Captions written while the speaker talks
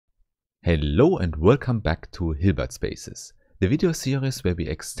Hello and welcome back to Hilbert Spaces, the video series where we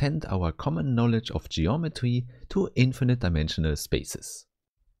extend our common knowledge of geometry to infinite dimensional spaces.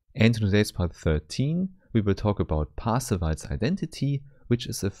 And in today's part 13, we will talk about Parseval's identity, which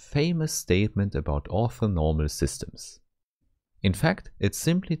is a famous statement about orthonormal systems. In fact, it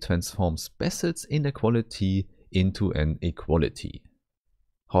simply transforms Bessel's inequality into an equality.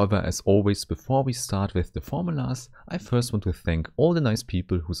 However, as always, before we start with the formulas, I first want to thank all the nice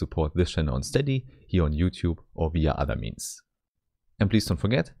people who support this channel on Steady, here on YouTube or via other means. And please don't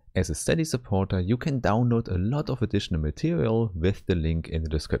forget, as a Steady supporter, you can download a lot of additional material with the link in the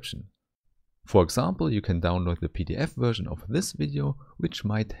description. For example, you can download the PDF version of this video, which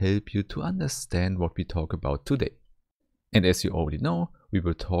might help you to understand what we talk about today. And as you already know, we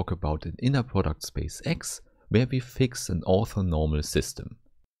will talk about an inner product space X, where we fix an orthonormal system.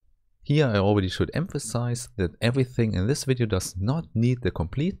 Here I already should emphasize that everything in this video does not need the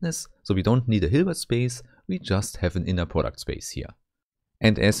completeness, so we don't need a Hilbert space, we just have an inner product space here.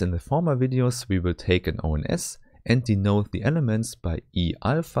 And as in the former videos, we will take an ONS and denote the elements by E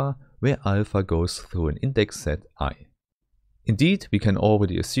alpha, where alpha goes through an index set I. Indeed, we can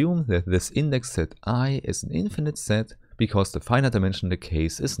already assume that this index set I is an infinite set because the finite dimensional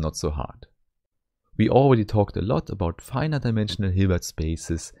case is not so hard. We already talked a lot about finite dimensional Hilbert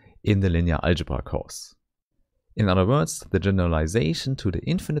spaces in the linear algebra course. In other words, the generalization to the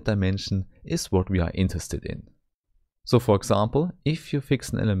infinite dimension is what we are interested in. So for example, if you fix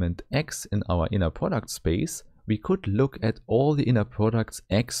an element X in our inner product space, we could look at all the inner products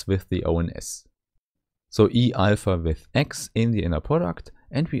X with the ONS. So E alpha with X in the inner product,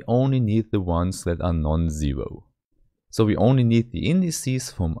 and we only need the ones that are non-zero. So we only need the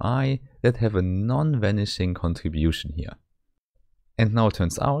indices from I that have a non-vanishing contribution here. And now it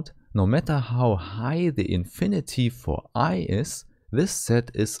turns out, no matter how high the infinity for I is, this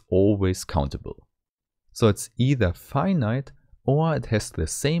set is always countable. So it's either finite or it has the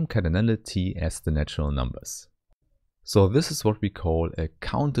same cardinality as the natural numbers. So this is what we call a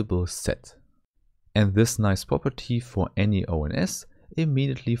countable set. And this nice property for any ONS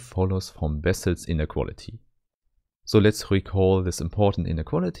immediately follows from Bessel's inequality. So let's recall this important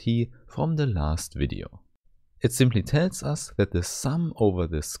inequality from the last video. It simply tells us that the sum over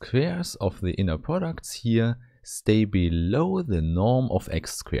the squares of the inner products here stay below the norm of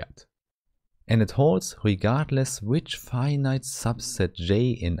x squared. And it holds regardless which finite subset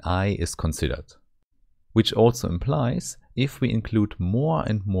J in I is considered. Which also implies if we include more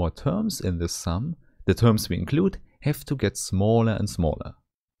and more terms in this sum, the terms we include have to get smaller and smaller.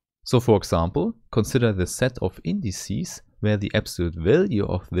 So for example, consider the set of indices where the absolute value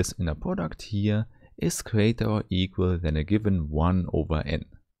of this inner product here is greater or equal than a given 1 over n.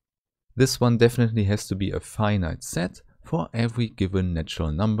 This one definitely has to be a finite set for every given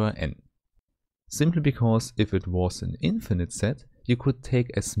natural number n. Simply because if it was an infinite set, you could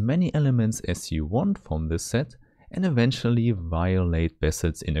take as many elements as you want from this set and eventually violate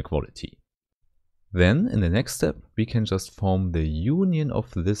Bessel's inequality. Then, in the next step, we can just form the union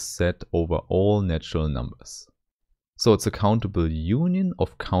of this set over all natural numbers. So it's a countable union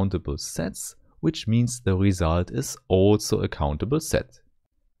of countable sets, which means the result is also a countable set.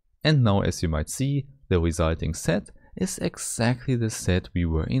 And now, as you might see, the resulting set is exactly the set we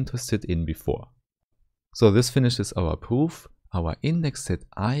were interested in before. So this finishes our proof. Our index set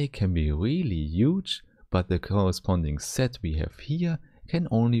I can be really huge, but the corresponding set we have here can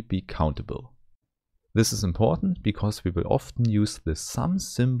only be countable. This is important because we will often use the sum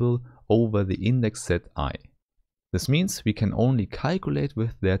symbol over the index set I. This means we can only calculate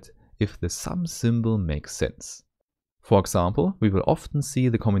with that if the sum symbol makes sense. For example, we will often see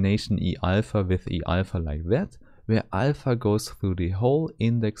the combination E alpha with E alpha like that, where alpha goes through the whole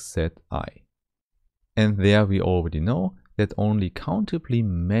index set I. And there we already know that only countably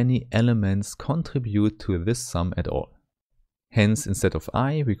many elements contribute to this sum at all. Hence, instead of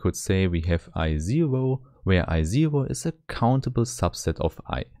I, we could say we have I0, where I0 is a countable subset of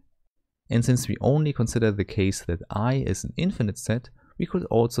I. And since we only consider the case that I is an infinite set, we could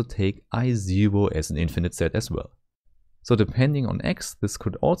also take I0 as an infinite set as well. So depending on x, this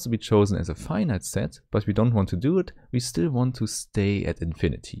could also be chosen as a finite set, but we don't want to do it, we still want to stay at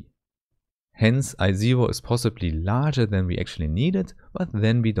infinity. Hence, I0 is possibly larger than we actually need it, but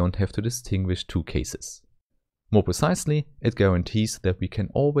then we don't have to distinguish two cases. More precisely, it guarantees that we can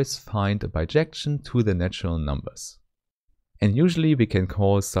always find a bijection to the natural numbers. And usually we can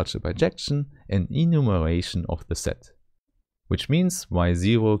call such a bijection an enumeration of the set. Which means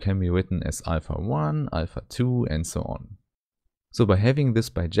y0 can be written as alpha 1, alpha 2 and so on. So by having this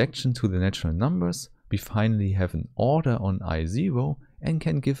bijection to the natural numbers, we finally have an order on I0 and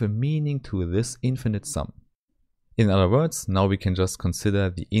can give a meaning to this infinite sum. In other words, now we can just consider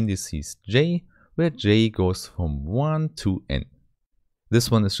the indices j, where j goes from 1 to n. This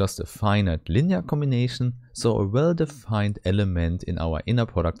one is just a finite linear combination, so a well-defined element in our inner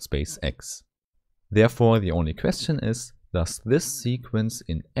product space X. Therefore, the only question is, does this sequence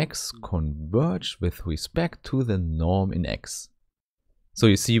in X converge with respect to the norm in X? So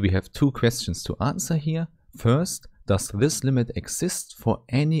you see, we have two questions to answer here. First, does this limit exist for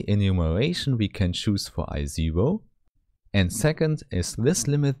any enumeration we can choose for I0? And second, is this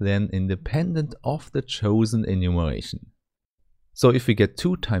limit then independent of the chosen enumeration? So if we get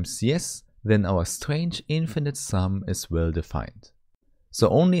 2 times yes, then our strange infinite sum is well defined. So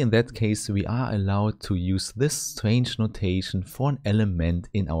only in that case we are allowed to use this strange notation for an element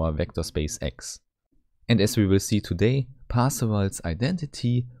in our vector space X. And as we will see today, Parseval's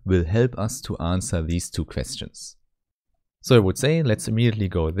identity will help us to answer these two questions. So I would say, let's immediately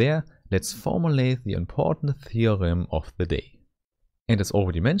go there. Let's formulate the important theorem of the day. And as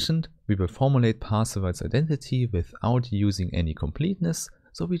already mentioned, we will formulate Parseval's identity without using any completeness,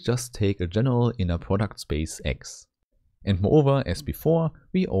 so we just take a general inner product space X. And moreover, as before,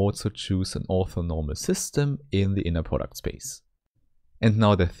 we also choose an orthonormal system in the inner product space. And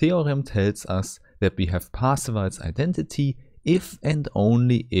now the theorem tells us that we have Parseval's identity if and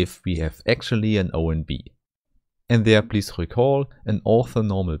only if we have actually an O and B. And there, please recall, an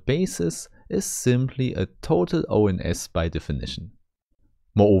orthonormal basis is simply a total O and S by definition.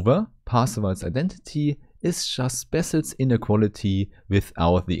 Moreover, Parseval's identity is just Bessel's inequality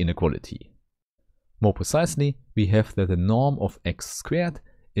without the inequality. More precisely, we have that the norm of x squared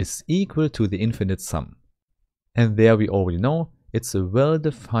is equal to the infinite sum. And there we already know it's a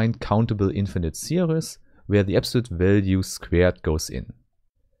well-defined countable infinite series where the absolute value squared goes in.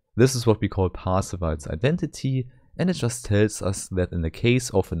 This is what we call Parseval's identity, and it just tells us that in the case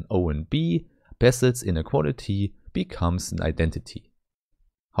of an O and B, Bessel's inequality becomes an identity.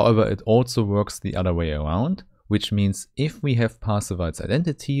 However, it also works the other way around, which means if we have Parseval's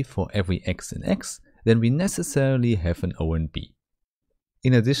identity for every x in X, then we necessarily have an O and B.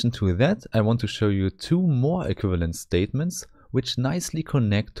 In addition to that, I want to show you 2 more equivalent statements which nicely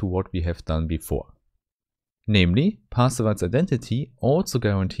connect to what we have done before. Namely, Parseval's identity also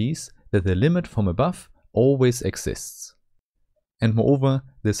guarantees that the limit from above always exists. And moreover,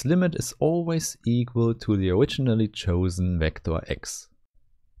 this limit is always equal to the originally chosen vector x.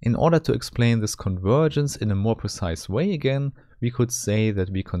 In order to explain this convergence in a more precise way again, we could say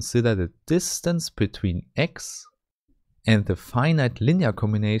that we consider the distance between x and the finite linear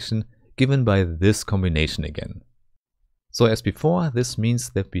combination given by this combination again. So as before, this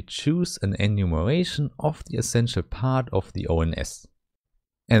means that we choose an enumeration of the essential part of the O and S.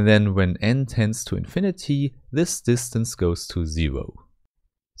 And then when n tends to infinity, this distance goes to 0.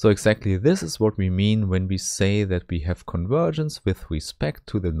 So exactly this is what we mean when we say that we have convergence with respect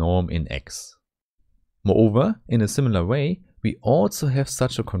to the norm in X. Moreover, in a similar way, we also have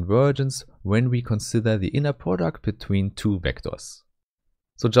such a convergence when we consider the inner product between 2 vectors.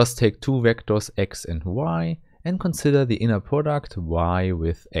 So just take 2 vectors x and y and consider the inner product y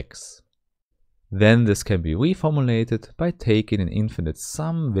with x. Then this can be reformulated by taking an infinite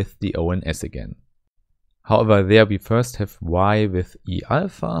sum with the O and S again. However, there we first have y with E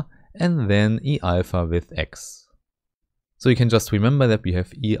alpha and then E alpha with x. So you can just remember that we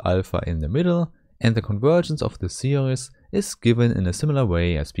have E alpha in the middle, and the convergence of the series is given in a similar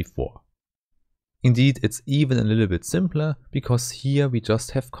way as before. Indeed, it's even a little bit simpler because here we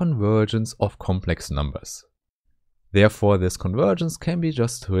just have convergence of complex numbers. Therefore, this convergence can be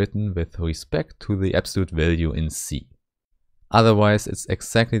just written with respect to the absolute value in C. Otherwise, it's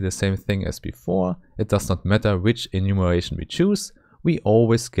exactly the same thing as before. It does not matter which enumeration we choose, we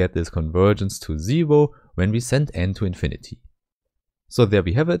always get this convergence to 0 when we send n to infinity. So there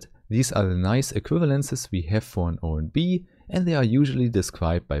we have it. These are the nice equivalences we have for an O and B, and they are usually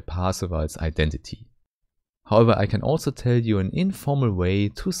described by Parseval's identity. However, I can also tell you an informal way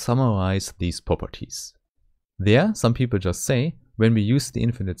to summarize these properties. There, some people just say, when we use the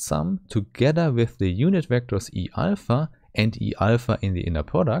infinite sum together with the unit vectors E alpha and E alpha in the inner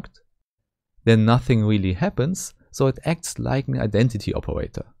product, then nothing really happens, so it acts like an identity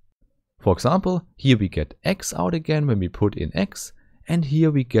operator. For example, here we get x out again when we put in x, and here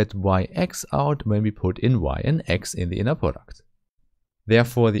we get yx out when we put in y and x in the inner product.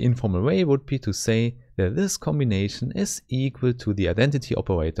 Therefore, the informal way would be to say that this combination is equal to the identity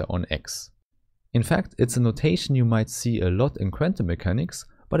operator on x. In fact, it's a notation you might see a lot in quantum mechanics,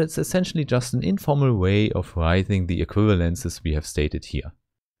 but it's essentially just an informal way of writing the equivalences we have stated here.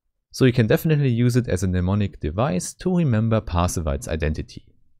 So you can definitely use it as a mnemonic device to remember Parseval's identity.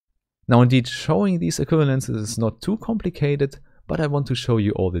 Now indeed, showing these equivalences is not too complicated, but I want to show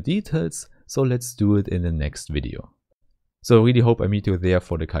you all the details, so let's do it in the next video. So I really hope I meet you there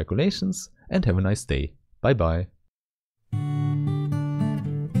for the calculations, and have a nice day. Bye bye.